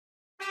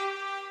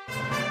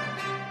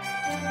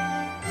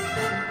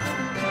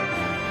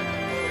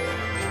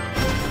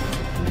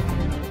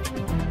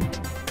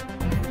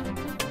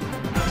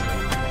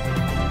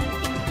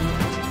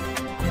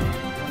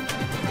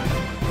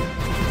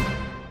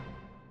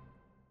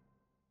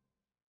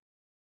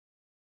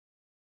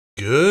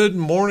Good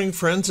morning,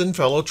 friends and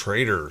fellow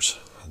traders.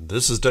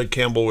 This is Doug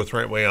Campbell with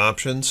Right Way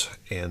Options,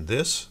 and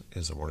this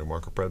is the Morning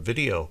Market Prep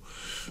video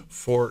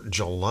for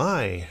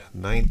July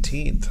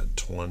 19th,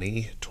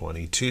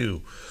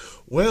 2022.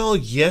 Well,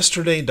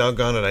 yesterday,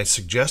 doggone it, I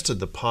suggested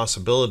the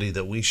possibility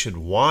that we should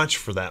watch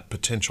for that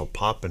potential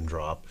pop and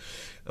drop.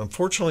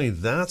 Unfortunately,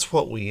 that's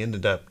what we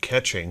ended up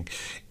catching,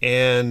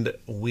 and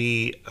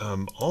we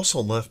also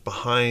left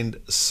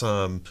behind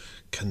some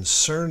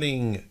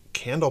concerning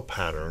candle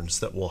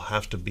patterns that we'll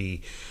have to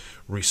be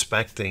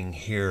respecting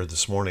here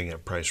this morning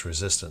at price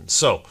resistance.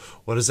 So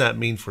what does that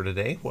mean for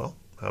today? Well,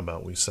 how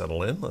about we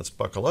settle in? Let's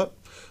buckle up.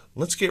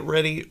 Let's get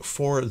ready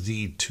for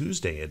the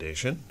Tuesday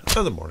edition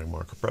of the Morning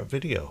Market Prep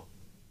video.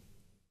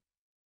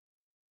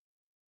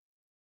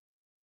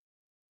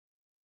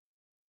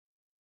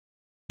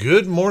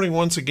 Good morning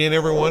once again,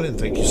 everyone, and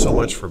thank you so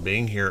much for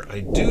being here. I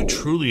do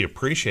truly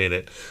appreciate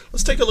it.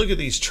 Let's take a look at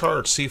these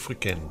charts, see if we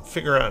can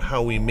figure out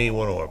how we may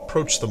want to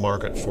approach the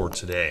market for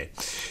today.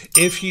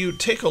 If you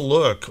take a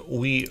look,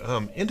 we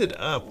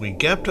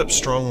gapped up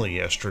strongly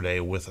yesterday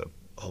with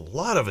a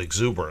lot of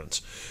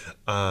exuberance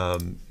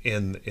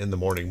in the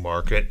morning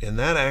market, and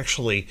that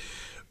actually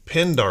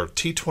pinned our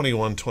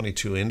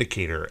T21-22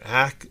 indicator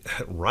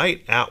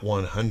right at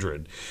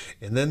 100,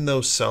 and then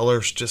those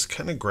sellers just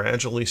kind of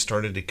gradually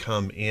started to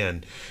come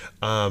in.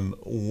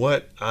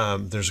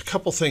 There's a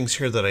couple things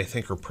here that I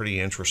think are pretty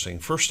interesting.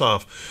 First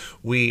off,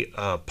 we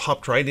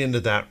popped right into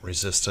that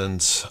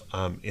resistance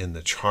in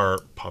the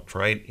chart, popped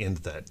right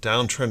into that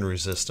downtrend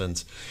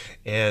resistance,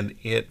 and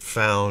it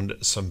found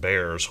some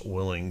bears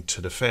willing to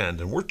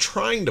defend. And we're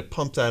trying to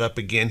pump that up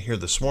again here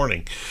this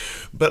morning,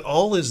 but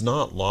all is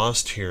not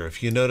lost here.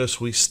 If you notice,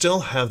 we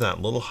still have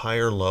that little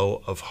higher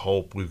low of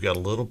hope. We've got a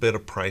little bit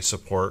of price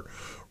support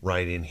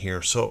right in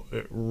here. So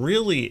it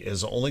really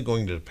is only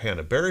going to depend.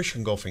 A bearish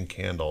engulfing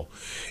candle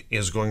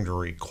is going to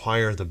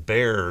require the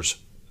bears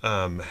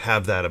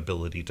have that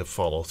ability to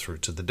follow through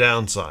to the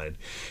downside.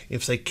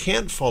 If they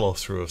can't follow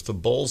through, if the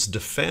bulls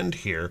defend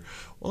here,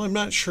 well, I'm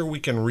not sure we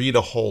can read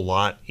a whole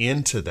lot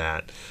into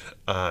that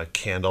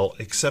candle,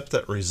 except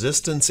that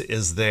resistance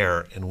is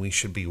there, and we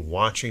should be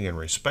watching and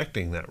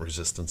respecting that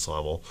resistance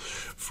level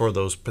for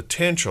that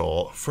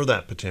potential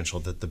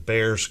that the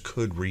bears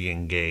could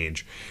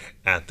re-engage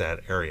at that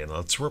area.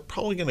 Now, we're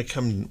probably going to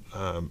come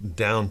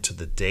down to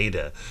the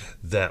data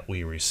that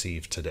we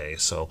received today,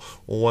 so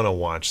we'll want to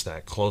watch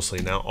that closely.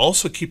 Now,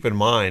 also keep in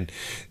mind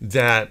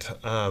that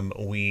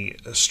we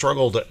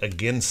struggled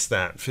against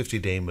that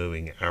 50-day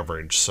moving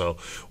average, so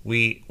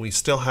we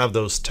still have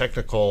those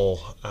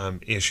technical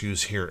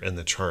issues here in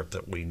the chart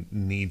that we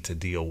need to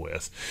deal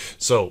with.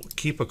 So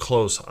keep a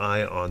close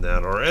eye on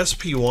that. Our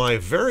SPY,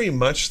 very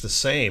much the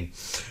same,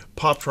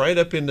 popped right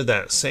up into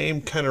that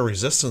same kind of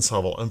resistance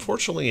level.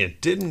 Unfortunately,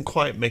 it didn't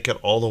quite make it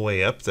all the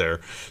way up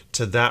there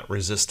to that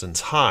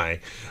resistance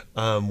high.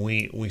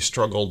 We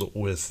struggled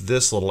with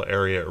this little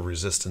area of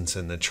resistance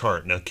in the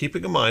chart. Now,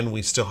 keeping in mind,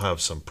 we still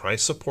have some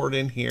price support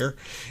in here,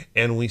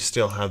 and we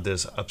still have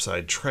this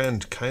upside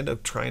trend kind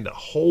of trying to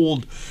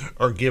hold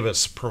or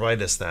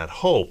provide us that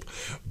hope,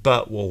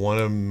 but we'll want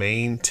to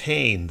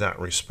maintain that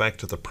respect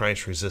to the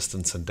price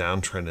resistance and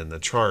downtrend in the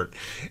chart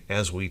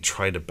as we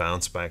try to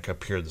bounce back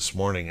up here this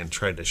morning and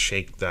try to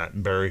shake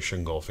that bearish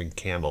engulfing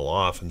candle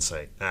off and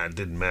say, it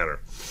didn't matter.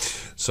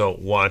 So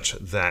watch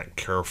that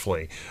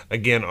carefully.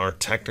 Again, our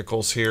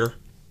technicals here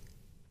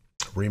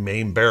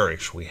remain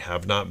bearish. We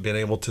have not been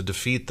able to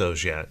defeat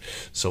those yet,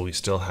 so we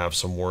still have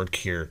some work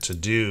here to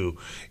do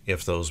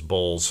if those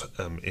bulls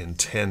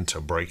intend to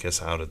break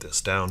us out of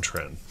this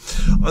downtrend.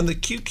 On the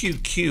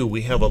QQQ,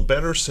 we have a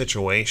better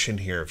situation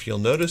here. If you'll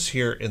notice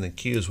here in the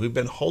Qs, we've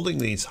been holding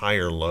these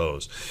higher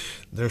lows.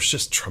 There's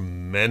just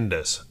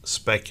tremendous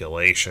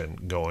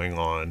speculation going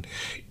on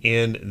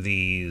in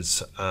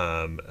these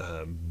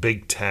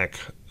big tech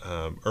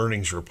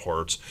earnings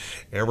reports.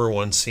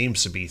 Everyone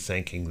seems to be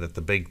thinking that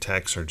the big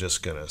techs are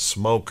just going to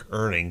smoke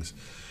earnings.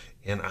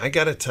 And I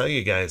got to tell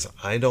you guys,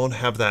 I don't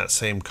have that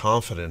same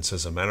confidence.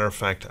 As a matter of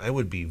fact, I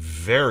would be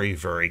very,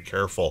 very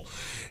careful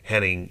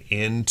heading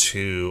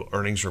into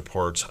earnings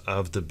reports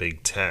of the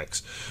big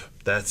techs.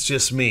 That's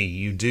just me.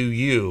 You do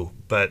you,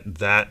 but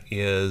that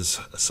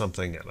is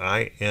something that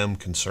I am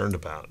concerned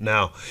about.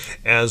 Now,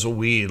 as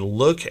we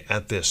look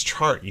at this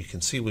chart, you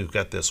can see we've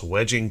got this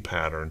wedging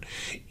pattern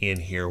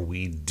in here.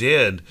 We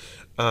did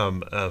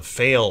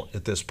fail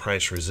at this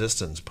price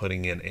resistance,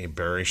 putting in a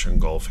bearish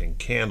engulfing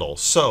candle.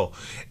 So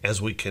as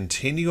we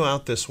continue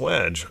out this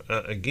wedge,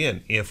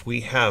 again, if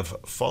we have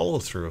follow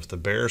through, if the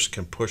bears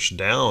can push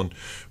down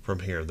from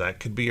here, that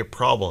could be a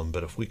problem.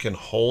 But if we can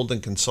hold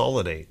and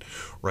consolidate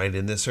right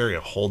in this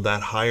area, hold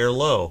that higher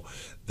low,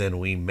 then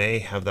we may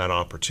have that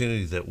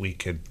opportunity that we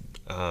could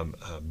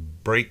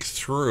break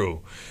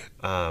through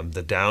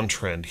the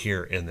downtrend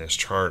here in this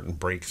chart and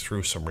break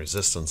through some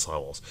resistance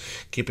levels.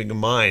 Keeping in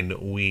mind,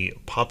 we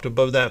popped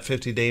above that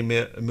 50-day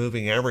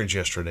moving average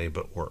yesterday,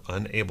 but we're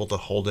unable to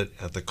hold it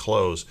at the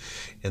close.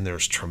 And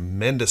there's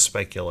tremendous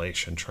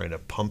speculation trying to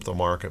pump the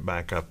market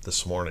back up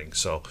this morning.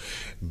 So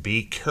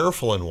be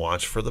careful and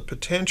watch for the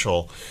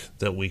potential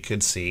that we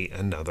could see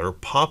another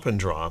pop and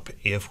drop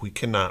if we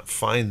cannot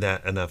find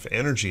that enough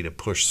energy to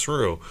push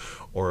through,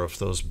 or if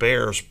those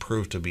bears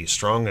prove to be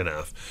strong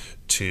enough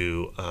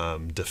to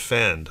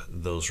defend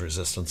those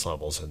resistance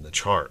levels in the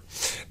chart.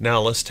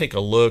 Now let's take a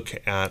look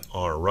at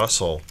our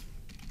Russell.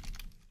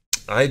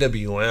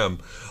 IWM,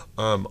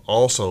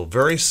 also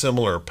very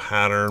similar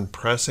pattern,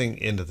 pressing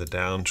into the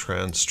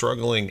downtrend,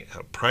 struggling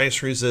at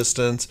price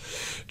resistance,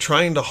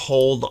 trying to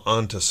hold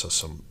onto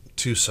some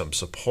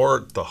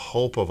support, the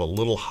hope of a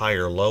little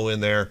higher low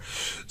in there.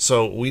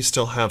 So we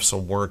still have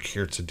some work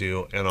here to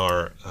do, and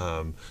our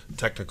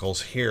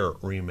technicals here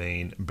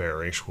remain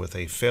bearish with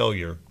a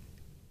failure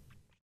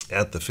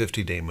at the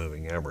 50-day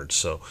moving average.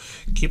 So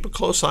keep a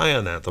close eye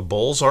on that. The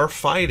bulls are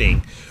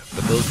fighting,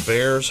 but those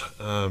bears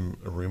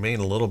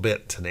remain a little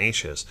bit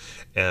tenacious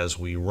as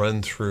we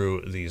run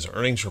through these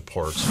earnings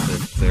reports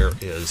that there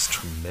is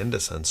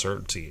tremendous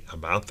uncertainty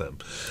about them.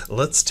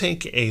 Let's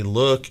take a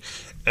look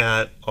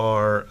at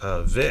our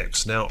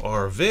VIX. Now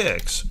our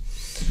VIX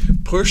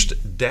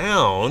pushed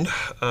down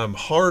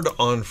hard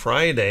on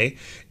Friday,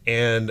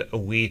 and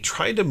we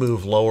tried to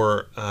move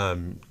lower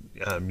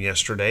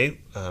yesterday,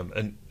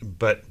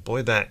 but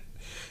boy, that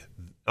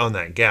on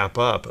that gap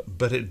up,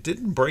 but it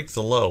didn't break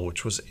the low,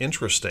 which was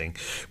interesting.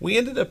 We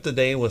ended up the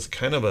day with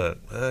kind of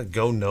a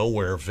go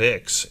nowhere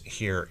VIX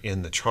here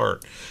in the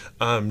chart.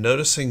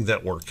 Noticing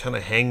that we're kind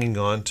of hanging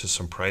on to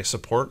some price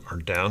support. Our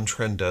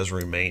downtrend does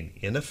remain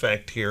in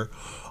effect here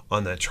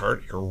on that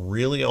chart. It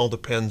really all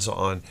depends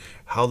on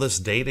how this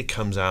data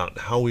comes out,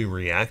 how we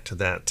react to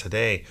that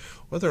today,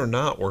 whether or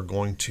not we're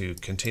going to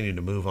continue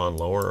to move on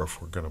lower or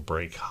if we're going to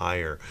break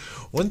higher.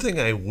 One thing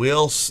I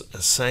will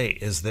say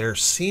is there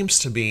seems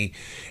to be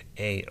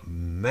a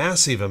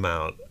massive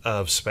amount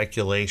of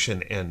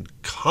speculation and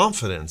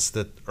confidence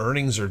that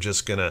earnings are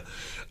just going to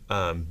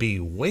be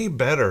way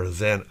better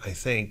than I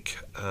think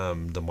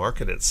the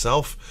market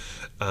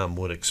itself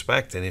would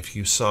expect. And if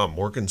you saw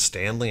Morgan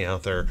Stanley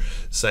out there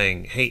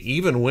saying, hey,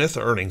 even with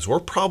earnings, we're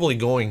probably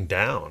going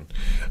down,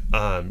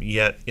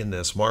 yet in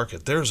this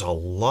market, there's a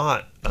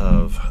lot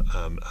of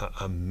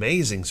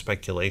amazing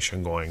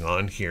speculation going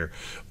on here,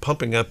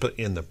 pumping up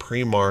in the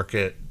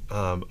pre-market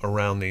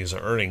around these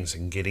earnings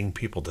and getting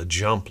people to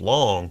jump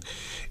long.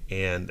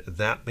 And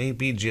that may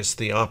be just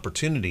the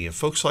opportunity. If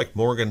folks like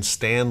Morgan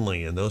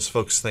Stanley and those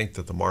folks think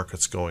that the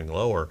market's going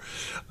lower,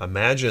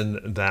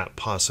 imagine that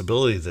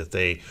possibility that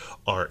they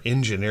are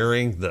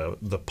engineering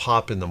the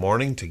pop in the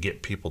morning to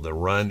get people to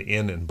run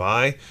in and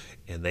buy,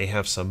 and they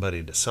have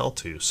somebody to sell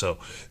to. So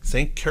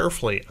think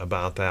carefully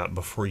about that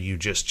before you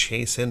just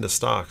chase into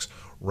stocks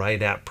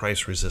right at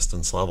price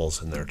resistance levels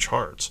in their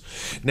charts.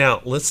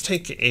 Now let's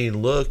take a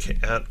look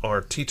at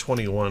our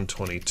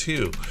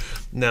T2122.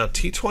 Now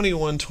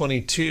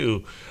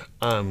T2122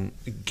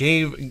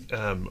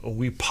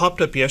 we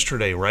popped up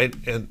yesterday, right?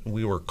 And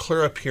we were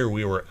clear up here.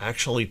 We were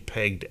actually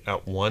pegged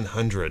at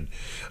 100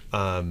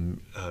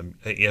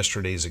 at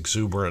yesterday's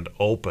exuberant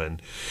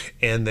open.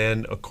 And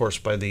then, of course,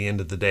 by the end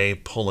of the day,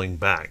 pulling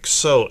back.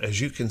 So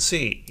as you can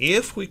see,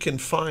 if we can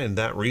find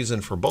that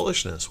reason for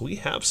bullishness, we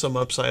have some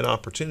upside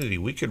opportunity.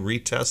 We could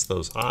retest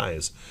those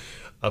highs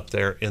up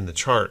there in the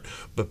chart,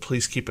 but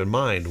please keep in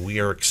mind we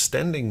are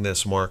extending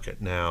this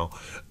market now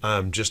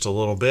just a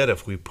little bit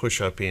if we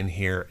push up in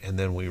here, and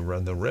then we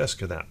run the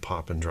risk of that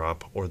pop and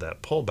drop or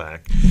that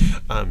pullback,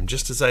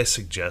 just as I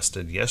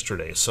suggested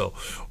yesterday. So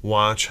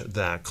watch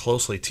that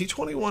closely.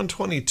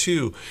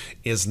 T2122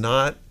 is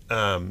not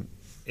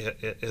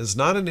it is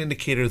not an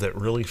indicator that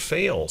really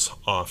fails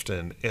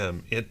often.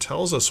 It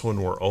tells us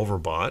when we're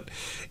overbought,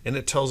 and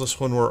it tells us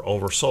when we're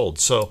oversold.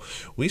 So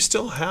we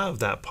still have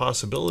that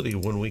possibility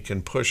when we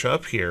can push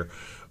up here,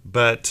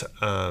 but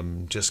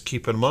just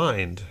keep in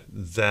mind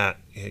that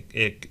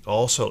it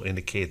also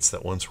indicates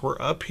that once we're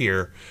up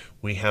here,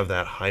 we have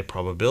that high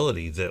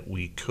probability that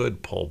we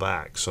could pull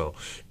back. So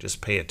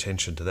just pay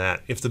attention to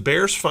that. If the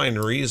bears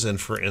find reason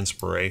for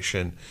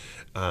inspiration,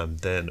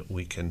 then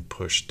we can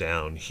push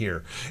down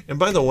here. And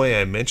by the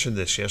way, I mentioned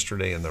this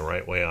yesterday in the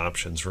Right Way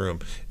Options room.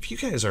 If you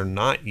guys are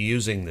not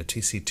using the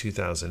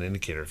TC2000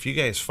 indicator, if you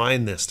guys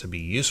find this to be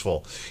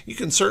useful, you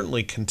can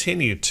certainly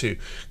continue to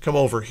come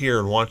over here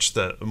and watch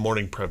the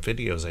morning prep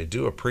videos. I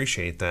do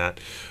appreciate that,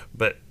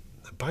 but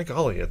by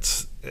golly,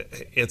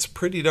 it's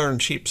pretty darn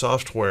cheap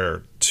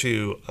software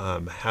to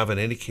have an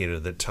indicator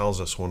that tells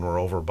us when we're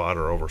overbought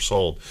or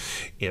oversold.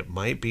 It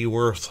might be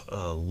worth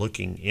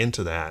looking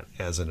into that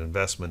as an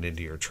investment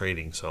into your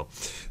trading. So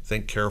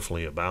think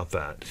carefully about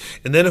that.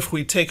 And then if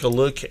we take a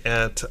look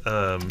at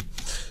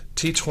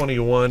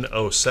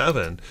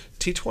T2107,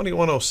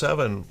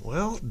 T2107,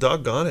 well,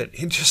 doggone it,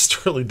 it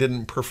just really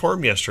didn't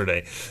perform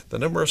yesterday. The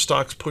number of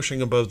stocks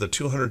pushing above the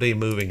 200-day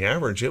moving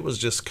average, it was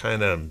just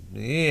kind of,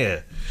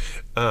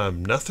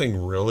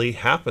 nothing really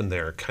happened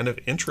there. Kind of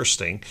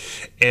interesting.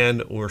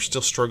 And we're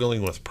still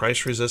struggling with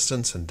price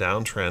resistance and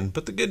downtrend.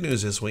 But the good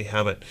news is we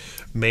haven't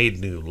made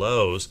new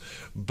lows.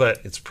 But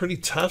it's pretty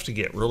tough to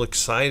get real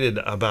excited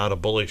about a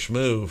bullish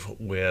move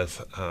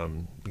with,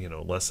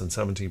 less than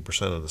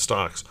 17% of the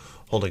stocks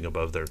holding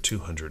above their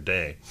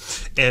 200-day.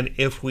 And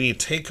if we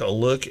take a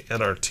look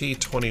at our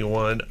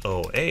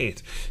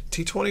T2108,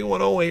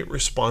 T2108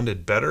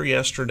 responded better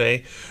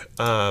yesterday,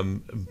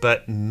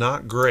 but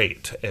not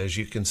great. As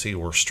you can see,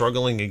 we're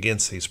struggling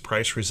against these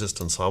price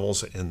resistance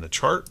levels in the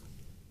chart.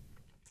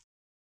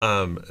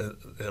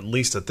 At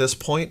least at this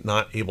point,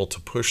 not able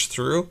to push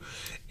through,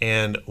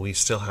 and we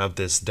still have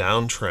this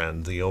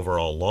downtrend, the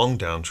overall long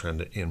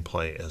downtrend in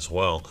play as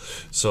well.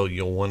 So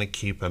you'll want to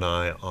keep an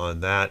eye on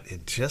that.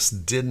 It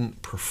just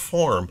didn't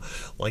perform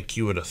like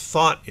you would have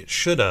thought it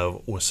should have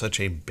with such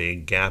a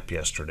big gap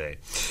yesterday.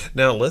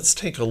 Now let's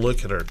take a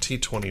look at our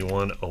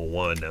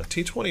T2101. Now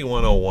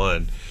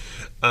T2101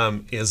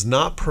 is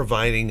not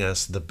providing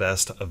us the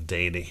best of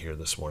data here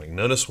this morning.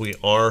 Notice we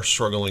are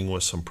struggling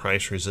with some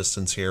price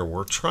resistance here.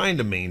 We're trying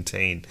to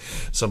maintain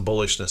some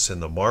bullishness in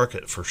the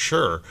market for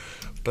sure.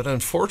 But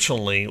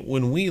unfortunately,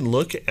 when we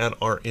look at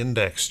our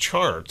index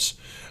charts,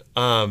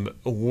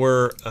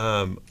 we're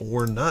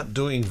not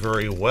doing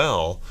very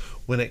well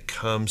when it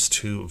comes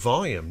to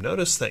volume.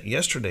 Notice that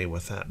yesterday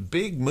with that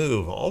big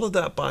move, all of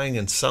that buying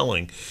and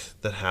selling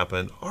that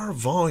happened, our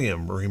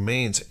volume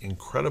remains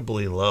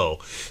incredibly low.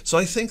 So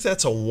I think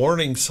that's a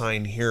warning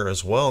sign here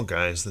as well,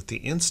 guys, that the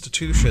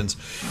institutions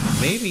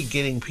may be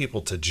getting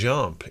people to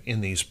jump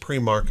in these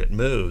pre-market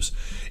moves,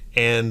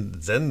 and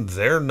then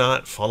they're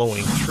not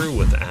following through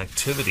with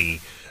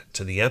activity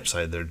to the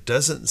upside. There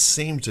doesn't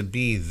seem to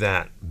be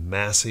that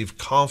massive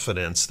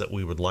confidence that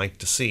we would like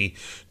to see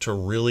to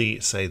really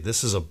say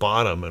this is a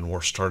bottom and we're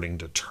starting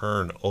to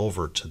turn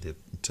over to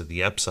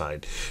the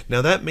upside.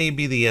 Now that may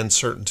be the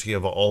uncertainty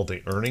of all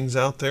the earnings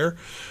out there,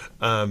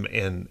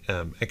 and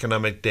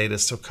economic data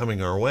still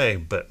coming our way,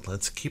 but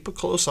let's keep a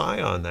close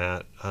eye on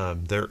that.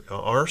 There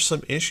are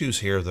some issues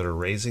here that are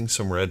raising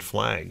some red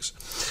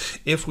flags.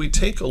 If we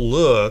take a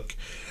look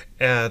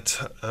at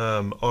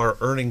our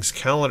earnings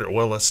calendar,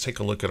 well, let's take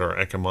a look at our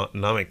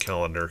economic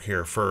calendar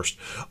here first.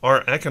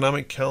 Our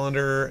economic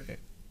calendar,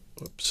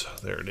 oops,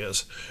 there it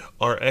is.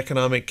 Our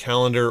economic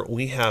calendar,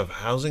 we have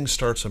housing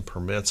starts and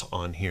permits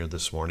on here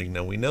this morning.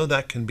 Now we know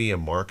that can be a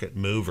market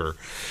mover.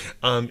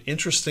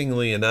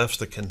 Interestingly enough,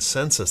 the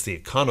consensus, the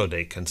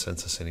Econoday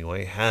consensus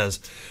anyway, has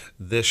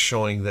this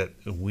showing that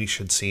we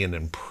should see an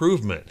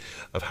improvement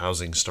of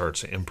housing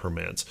starts and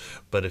permits.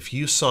 But if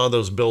you saw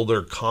those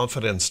builder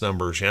confidence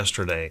numbers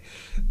yesterday,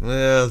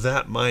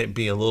 that might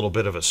be a little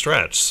bit of a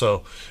stretch.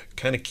 So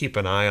kind of keep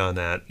an eye on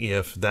that.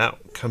 If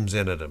that comes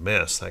in at a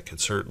miss, that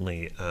could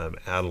certainly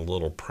add a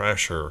little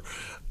pressure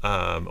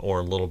or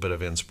a little bit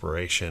of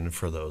inspiration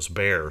for those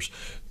bears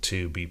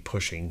to be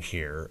pushing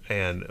here.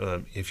 And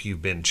if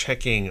you've been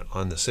checking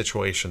on the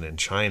situation in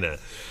China,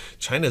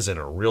 China's in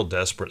a real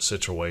desperate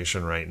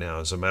situation right now.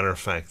 As a matter of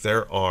fact,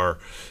 there are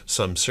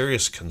some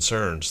serious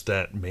concerns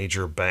that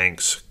major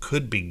banks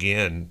could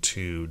begin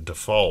to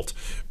default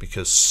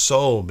because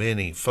so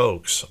many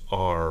folks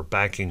are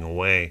backing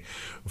away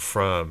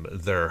from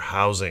their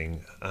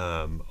housing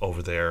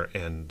over there,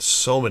 and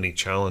so many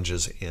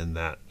challenges in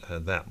that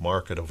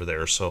market over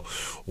there. So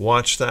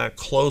watch that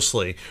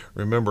closely.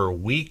 Remember,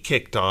 we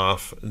kicked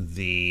off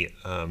the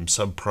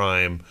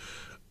subprime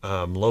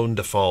loan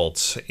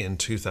defaults in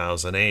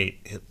 2008.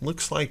 It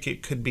looks like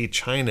it could be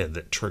China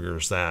that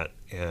triggers that,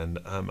 and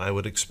I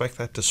would expect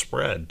that to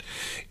spread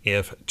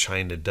if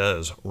China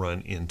does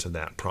run into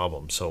that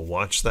problem. So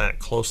watch that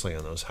closely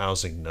on those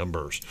housing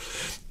numbers.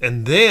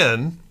 And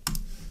then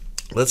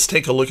let's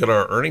take a look at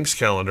our earnings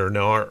calendar.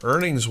 Now our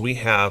earnings, we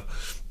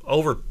have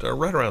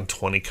right around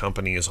 20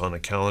 companies on the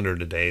calendar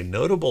today.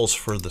 Notables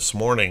for this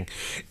morning.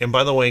 And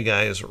by the way,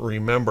 guys,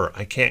 remember,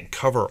 I can't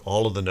cover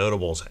all of the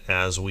notables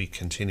as we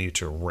continue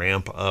to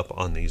ramp up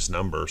on these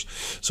numbers.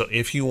 So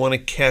if you want to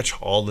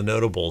catch all the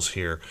notables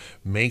here,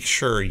 make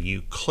sure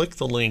you click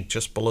the link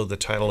just below the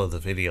title of the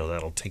video.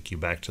 That'll take you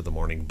back to the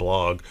morning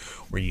blog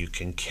where you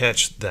can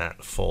catch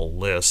that full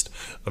list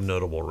of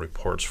notable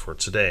reports for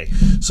today.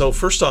 So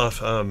first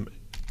off,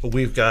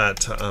 we've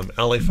got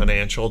LA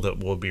Financial that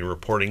will be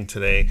reporting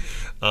today.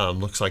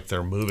 Looks like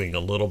they're moving a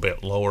little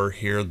bit lower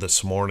here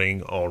this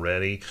morning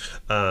already.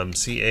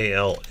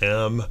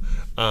 CALM,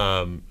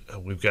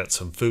 we've got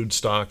some food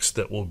stocks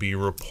that will be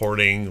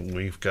reporting.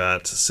 We've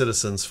got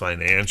Citizens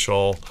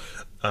Financial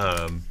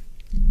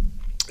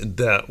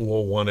that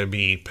we'll want to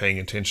be paying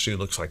attention to.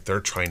 Looks like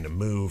they're trying to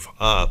move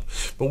up,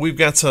 but we've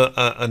got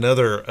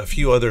a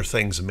few other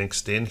things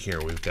mixed in here.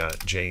 We've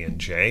got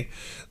J&J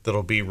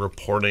that'll be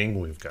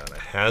reporting. We've got a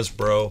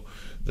Hasbro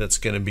that's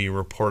going to be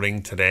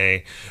reporting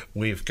today.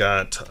 We've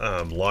got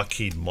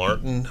Lockheed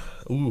Martin.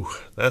 Ooh,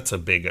 that's a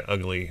big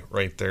ugly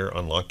right there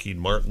on Lockheed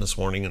Martin this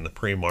morning in the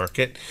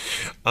pre-market.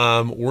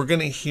 We're going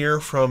to hear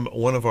from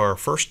one of our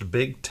first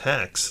big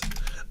techs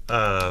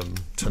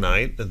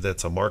tonight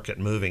that's a market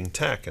moving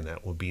tech, and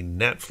that will be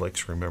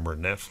Netflix. Remember,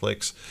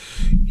 Netflix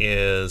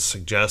is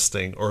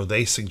suggesting, or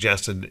they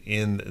suggested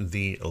in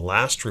the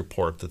last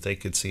report, that they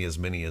could see as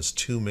many as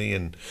 2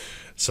 million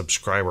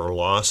subscriber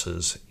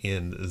losses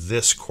in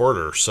this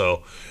quarter.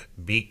 So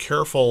be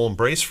careful and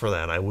brace for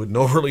that. I wouldn't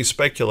overly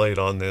speculate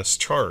on this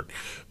chart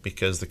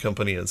because the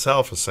company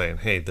itself is saying,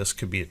 hey, this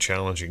could be a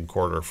challenging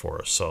quarter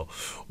for us. So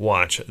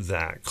watch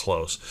that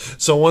close.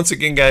 So once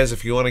again, guys,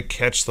 if you want to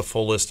catch the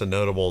full list of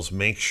notables,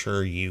 make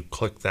sure you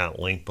click that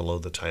link below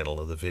the title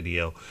of the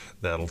video.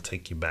 That'll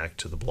take you back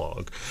to the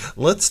blog.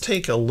 Let's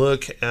take a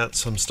look at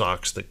some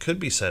stocks that could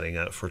be setting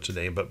up for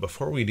today. But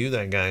before we do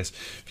that, guys,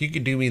 if you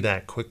could do me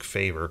that quick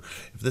favor,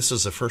 if this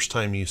is the first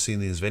time you've seen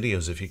these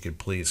videos, if you could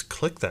please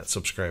click that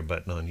subscribe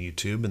button on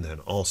YouTube and then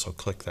also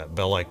click that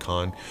bell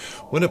icon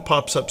when it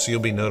pops up so you'll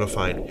be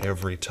notified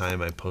every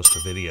time I post a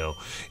video.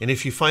 And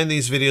if you find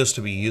these videos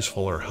to be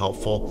useful or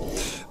helpful,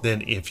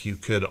 then if you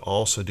could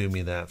also do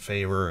me that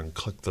favor and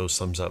click those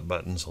thumbs up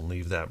buttons and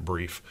leave that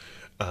brief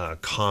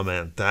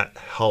comment, that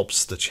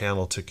helps the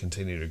channel to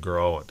continue to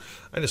grow. And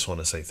I just want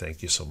to say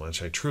thank you so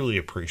much. I truly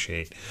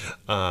appreciate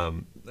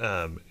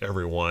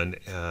everyone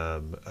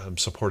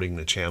supporting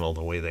the channel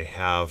the way they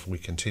have. We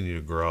continue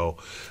to grow,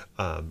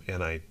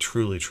 and I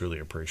truly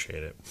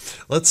appreciate it.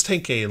 Let's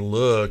take a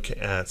look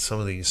at some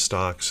of these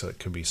stocks that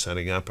could be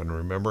setting up. And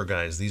remember,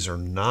 guys, these are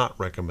not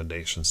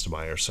recommendations to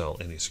buy or sell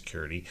any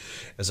security.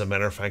 As a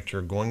matter of fact,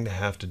 you're going to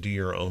have to do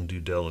your own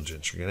due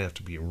diligence. You're going to have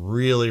to be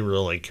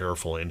really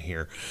careful in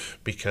here,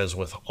 because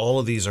with all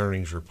of these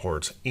earnings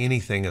reports,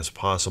 anything is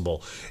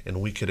possible,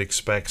 and we could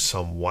expect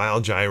some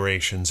wild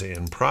gyrations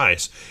in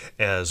price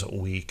as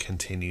we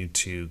continue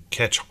to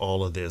catch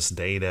all of this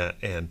data,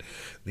 and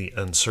the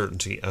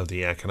uncertainty of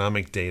the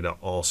economic data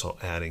also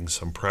adding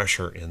some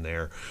pressure in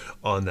there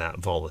on that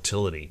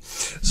volatility.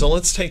 So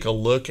let's take a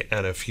look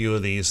at a few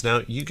of these.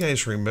 Now, you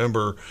guys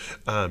remember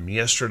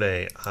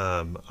yesterday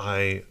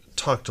I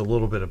talked a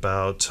little bit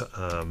about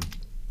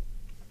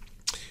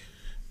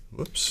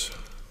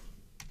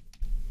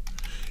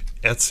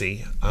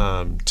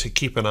Etsy, to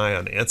keep an eye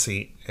on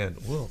Etsy, and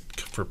well,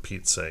 for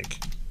Pete's sake,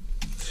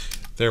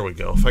 there we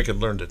go. If I could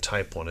learn to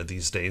type one of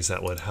these days,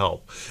 that would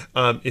help.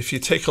 If you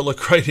take a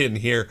look right in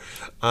here,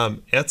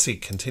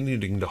 Etsy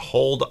continuing to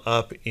hold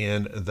up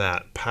in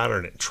that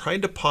pattern. It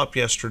tried to pop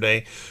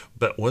yesterday,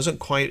 but wasn't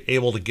quite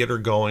able to get her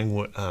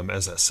going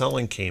as that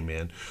selling came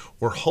in.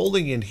 We're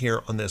holding in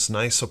here on this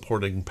nice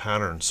supporting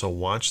pattern, so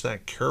watch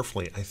that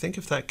carefully. I think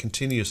if that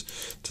continues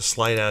to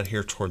slide out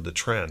here toward the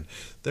trend,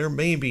 there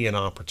may be an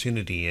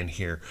opportunity in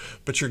here,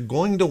 but you're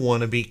going to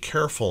want to be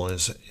careful.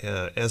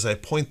 As I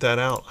point that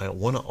out, I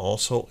want to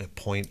also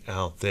point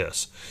out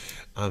this.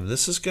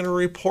 This is going to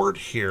report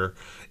here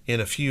in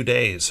a few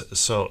days,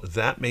 so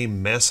that may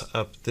mess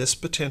up this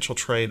potential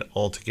trade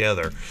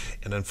altogether.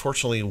 And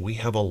unfortunately, we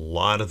have a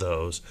lot of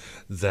those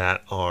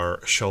that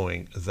are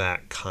showing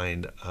that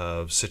kind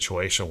of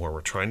situation where we're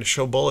trying to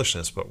show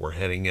bullishness, but we're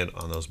heading in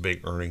on those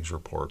big earnings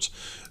reports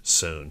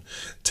soon.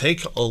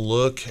 Take a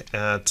look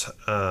at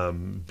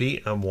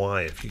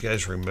BMY. If you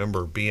guys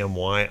remember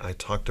BMY, I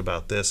talked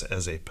about this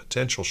as a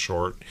potential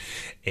short,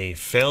 a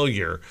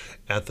failure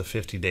at the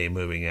 50-day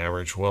moving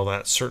average. Well,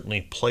 that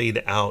certainly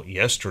played out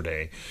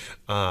yesterday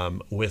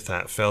with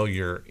that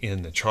failure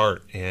in the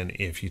chart. And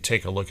if you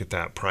take a look at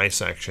that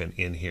price action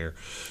in here,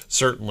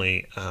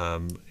 certainly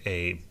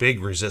a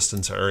big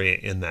resistance area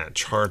in that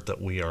chart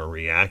that we are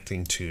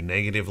reacting to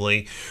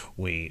negatively.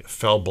 We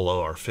fell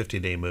below our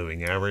 50-day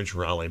moving average,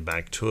 rallied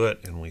back to it,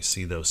 and we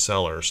see those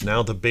sellers.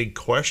 Now the big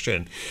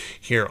question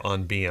here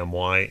on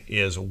BMY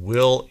is,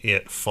 will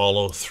it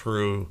follow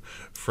through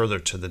further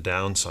to the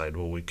downside?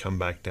 Will we come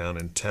back down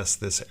and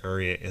test this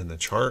area in the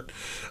chart,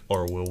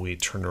 or will we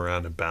turn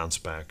around and bounce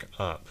back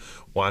up?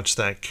 Watch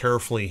that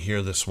carefully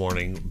here this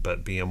morning,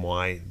 but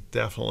BMY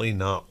definitely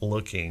not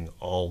looking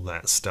all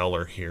that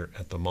stellar here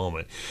at the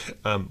moment.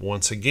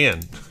 Once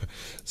again,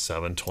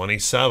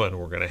 727,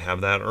 we're going to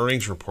have that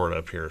earnings report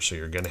up here, so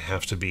you're going to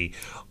have to be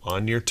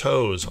on your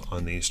toes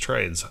on these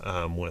trades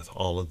with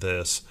all of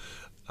this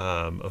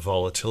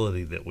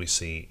volatility that we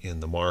see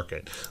in the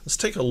market. Let's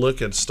take a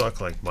look at a stock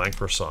like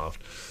Microsoft.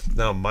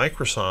 Now,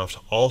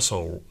 Microsoft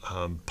also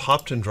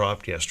popped and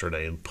dropped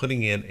yesterday, and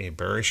putting in a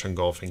bearish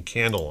engulfing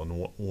candle.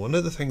 And one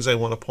of the things I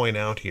want to point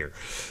out here,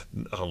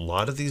 a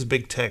lot of these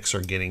big techs are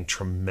getting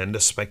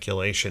tremendous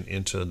speculation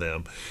into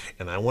them,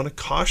 and I want to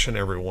caution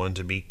everyone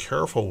to be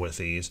careful with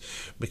these,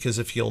 because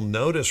if you'll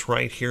notice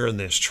right here in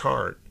this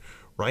chart,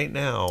 right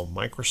now,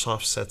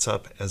 Microsoft sets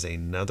up as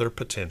another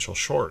potential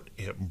short.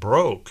 It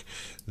broke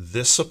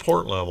this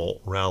support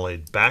level,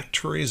 rallied back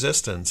to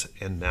resistance,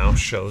 and now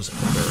shows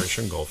a bearish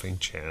engulfing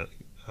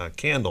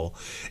candle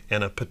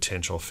and a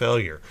potential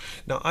failure.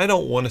 Now, I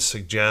don't want to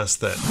suggest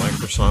that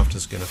Microsoft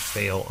is going to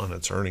fail on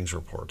its earnings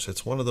reports.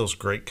 It's one of those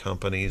great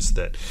companies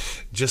that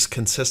just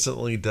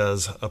consistently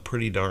does a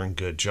pretty darn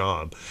good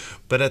job.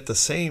 But at the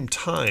same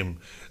time,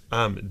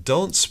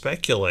 don't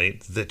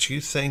speculate that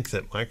you think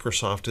that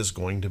Microsoft is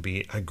going to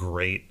be a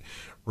great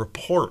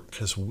report,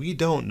 because we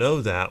don't know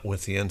that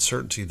with the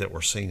uncertainty that we're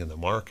seeing in the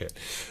market.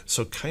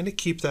 So kind of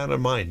keep that in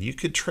mind. You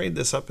could trade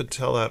this up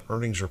until that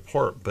earnings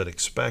report, but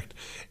expect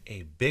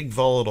a big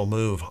volatile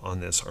move on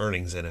this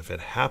earnings. And if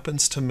it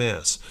happens to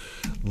miss,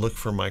 look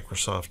for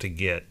Microsoft to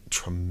get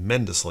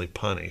tremendously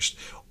punished.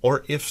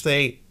 Or if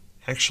they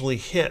actually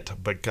hit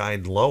but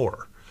guide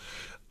lower,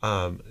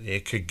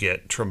 it could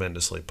get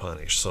tremendously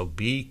punished. So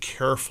be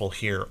careful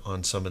here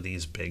on some of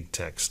these big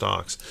tech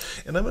stocks.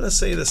 And I'm going to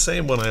say the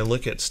same when I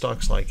look at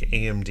stocks like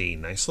AMD.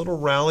 Nice little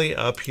rally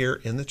up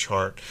here in the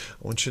chart.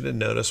 I want you to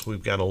notice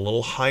we've got a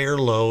little higher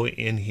low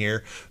in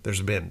here.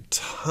 There's been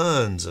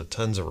tons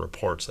of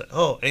reports that,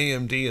 oh,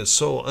 AMD is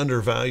so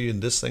undervalued,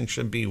 this thing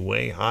should be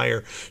way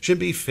higher, should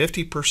be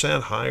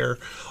 50% higher,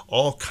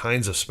 all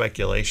kinds of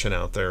speculation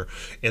out there.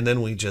 And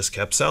then we just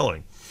kept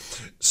selling.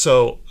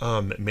 So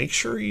make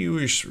sure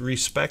you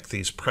respect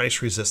these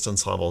price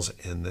resistance levels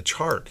in the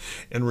chart.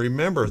 And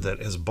remember that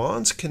as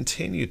bonds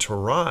continue to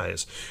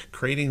rise,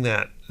 creating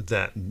that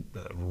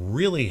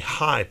really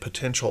high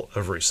potential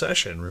of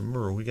recession.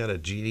 Remember, we got a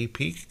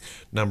GDP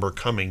number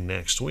coming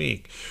next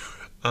week.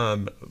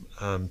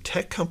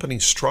 Tech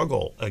companies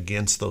struggle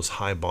against those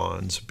high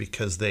bonds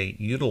because they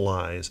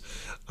utilize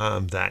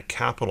that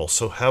capital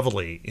so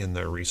heavily in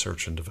their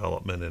research and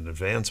development and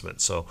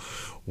advancement. So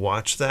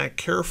watch that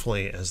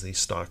carefully as these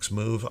stocks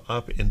move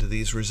up into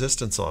these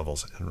resistance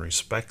levels and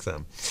respect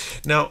them.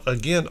 Now,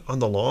 again, on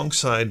the long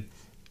side,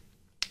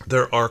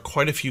 there are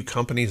quite a few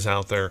companies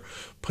out there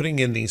putting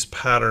in these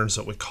patterns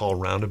that we call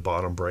rounded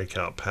bottom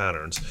breakout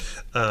patterns.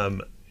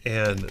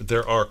 And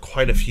there are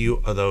quite a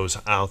few of those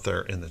out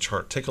there in the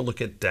chart. Take a look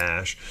at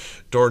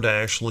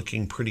DoorDash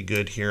looking pretty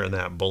good here in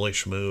that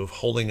bullish move,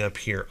 holding up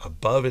here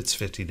above its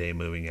 50-day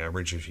moving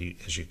average,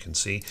 as you can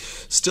see.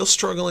 Still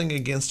struggling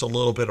against a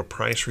little bit of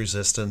price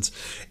resistance,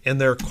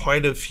 and there are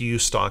quite a few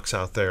stocks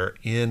out there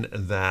in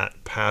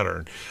that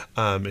pattern.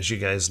 As you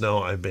guys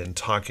know, I've been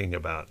talking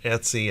about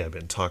Etsy, I've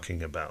been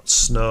talking about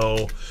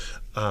Snow.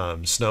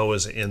 Snow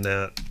is in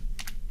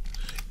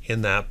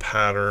that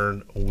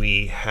pattern.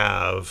 We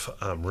have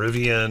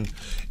Rivian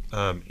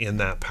in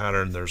that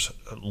pattern. There's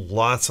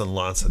lots and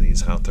lots of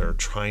these out there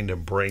trying to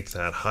break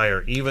that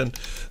higher. Even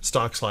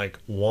stocks like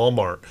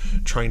Walmart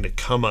trying to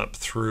come up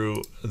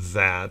through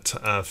that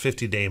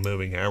 50-day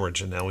moving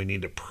average, and now we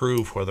need to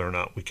prove whether or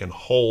not we can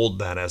hold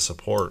that as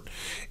support,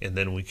 and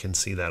then we can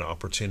see that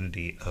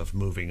opportunity of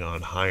moving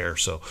on higher.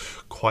 So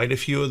quite a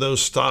few of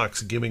those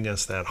stocks giving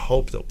us that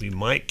hope that we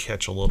might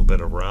catch a little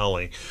bit of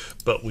rally,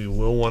 but we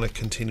will want to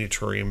continue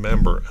to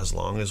remember, as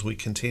long as we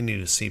continue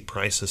to see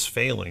prices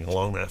failing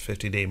along that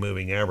 50-day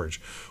moving average,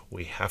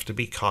 we have to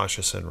be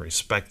cautious and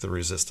respect the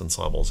resistance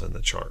levels in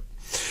the chart.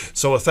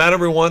 So with that,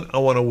 everyone, I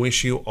want to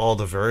wish you all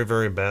the very,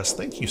 very best.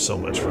 Thank you so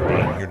much for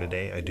being here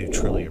today. I do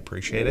truly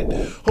appreciate it.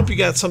 Hope you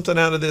got something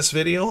out of this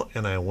video,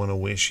 and I want to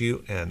wish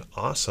you an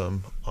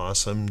awesome,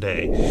 awesome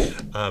day.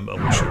 I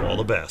wish you all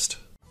the best.